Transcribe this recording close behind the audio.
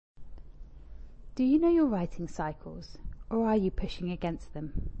Do you know your writing cycles, or are you pushing against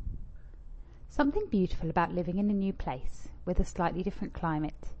them? Something beautiful about living in a new place with a slightly different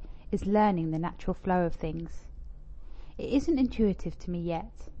climate is learning the natural flow of things. It isn't intuitive to me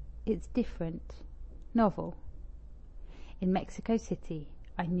yet. It's different, novel. In Mexico City,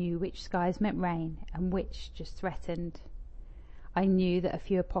 I knew which skies meant rain and which just threatened. I knew that a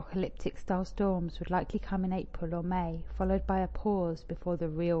few apocalyptic-style storms would likely come in April or May, followed by a pause before the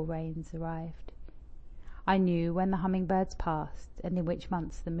real rains arrived. I knew when the hummingbirds passed and in which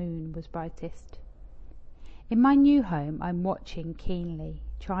months the moon was brightest. In my new home, I'm watching keenly,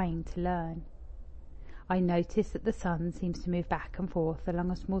 trying to learn. I notice that the sun seems to move back and forth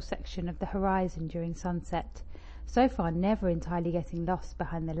along a small section of the horizon during sunset, so far never entirely getting lost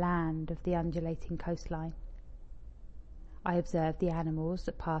behind the land of the undulating coastline. I observe the animals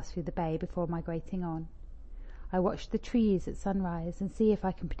that pass through the bay before migrating on. I watch the trees at sunrise and see if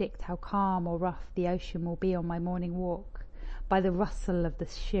I can predict how calm or rough the ocean will be on my morning walk, by the rustle of the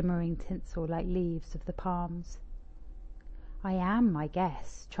shimmering tinsel like leaves of the palms. I am, I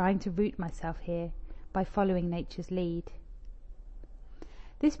guess, trying to root myself here by following nature's lead.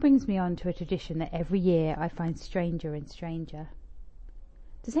 This brings me on to a tradition that every year I find stranger and stranger.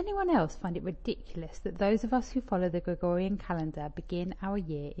 Does anyone else find it ridiculous that those of us who follow the Gregorian calendar begin our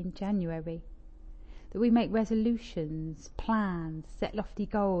year in January? That we make resolutions, plans, set lofty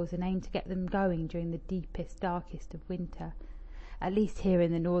goals and aim to get them going during the deepest, darkest of winter, at least here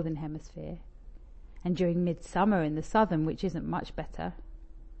in the northern hemisphere, and during midsummer in the southern, which isn't much better.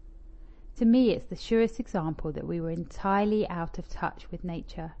 To me, it's the surest example that we were entirely out of touch with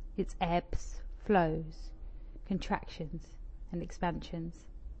nature, its ebbs, flows, contractions and expansions.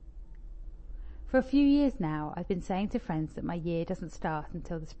 For a few years now, I've been saying to friends that my year doesn't start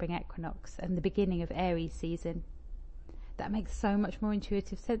until the spring equinox and the beginning of Aries season. That makes so much more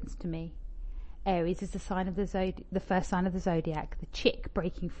intuitive sense to me. Aries is the first sign of the zodiac, the chick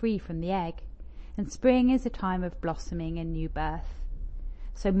breaking free from the egg, and spring is a time of blossoming and new birth.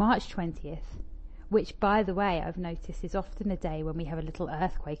 So March 20th, which, by the way, I've noticed is often a day when we have a little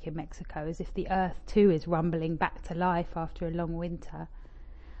earthquake in Mexico, as if the earth too is rumbling back to life after a long winter,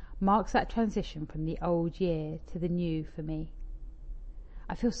 marks that transition from the old year to the new for me.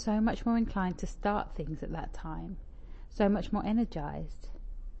 I feel so much more inclined to start things at that time, so much more energized.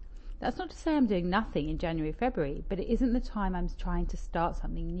 That's not to say I'm doing nothing in January, February, but it isn't the time I'm trying to start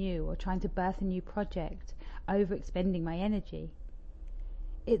something new or trying to birth a new project, overexpending my energy.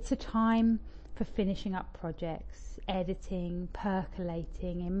 It's a time for finishing up projects, editing,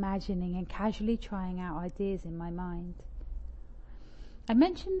 percolating, imagining and casually trying out ideas in my mind. I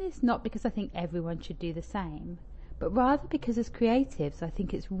mention this not because I think everyone should do the same, but rather because as creatives I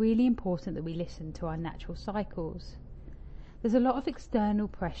think it's really important that we listen to our natural cycles. There's a lot of external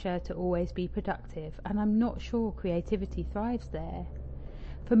pressure to always be productive, and I'm not sure creativity thrives there.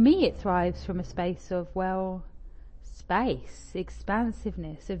 For me it thrives from a space of, space,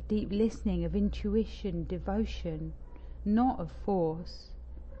 expansiveness, of deep listening, of intuition, devotion, not of force.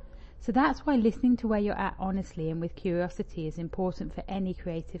 So that's why listening to where you're at honestly and with curiosity is important for any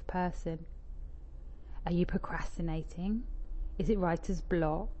creative person. Are you procrastinating? Is it writer's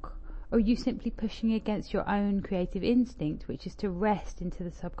block? Or are you simply pushing against your own creative instinct, which is to rest into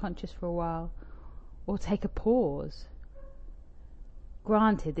the subconscious for a while, or take a pause?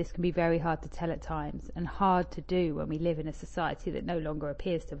 Granted, this can be very hard to tell at times, and hard to do when we live in a society that no longer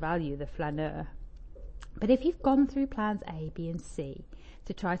appears to value the flaneur. But if you've gone through plans A, B and C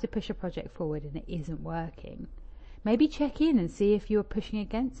to try to push a project forward and it isn't working, maybe check in and see if you're pushing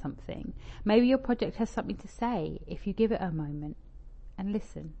against something. Maybe your project has something to say if you give it a moment and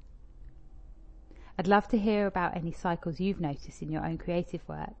listen. I'd love to hear about any cycles you've noticed in your own creative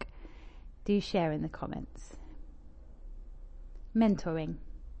work. Do share in the comments. Mentoring.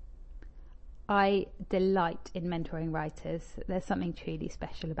 I delight in mentoring writers. There's something truly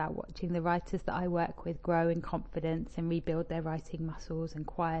special about watching the writers that I work with grow in confidence and rebuild their writing muscles and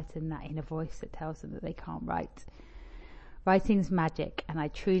quieten that inner voice that tells them that they can't write. Writing's magic, and I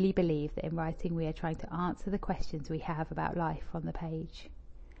truly believe that in writing we are trying to answer the questions we have about life on the page.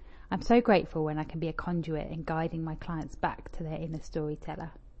 I'm so grateful when I can be a conduit in guiding my clients back to their inner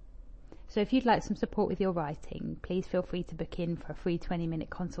storyteller. So if you'd like some support with your writing, please feel free to book in for a free 20-minute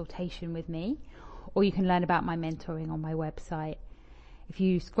consultation with me, or you can learn about my mentoring on my website. If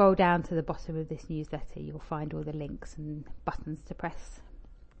you scroll down to the bottom of this newsletter, you'll find all the links and buttons to press.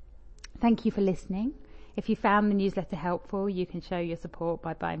 Thank you for listening. If you found the newsletter helpful, you can show your support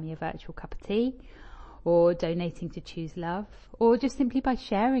by buying me a virtual cup of tea, or donating to Choose Love, or just simply by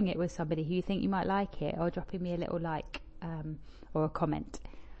sharing it with somebody who you think you might like it, or dropping me a little like or a comment.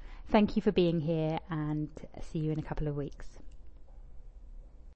 Thank you for being here, and see you in a couple of weeks.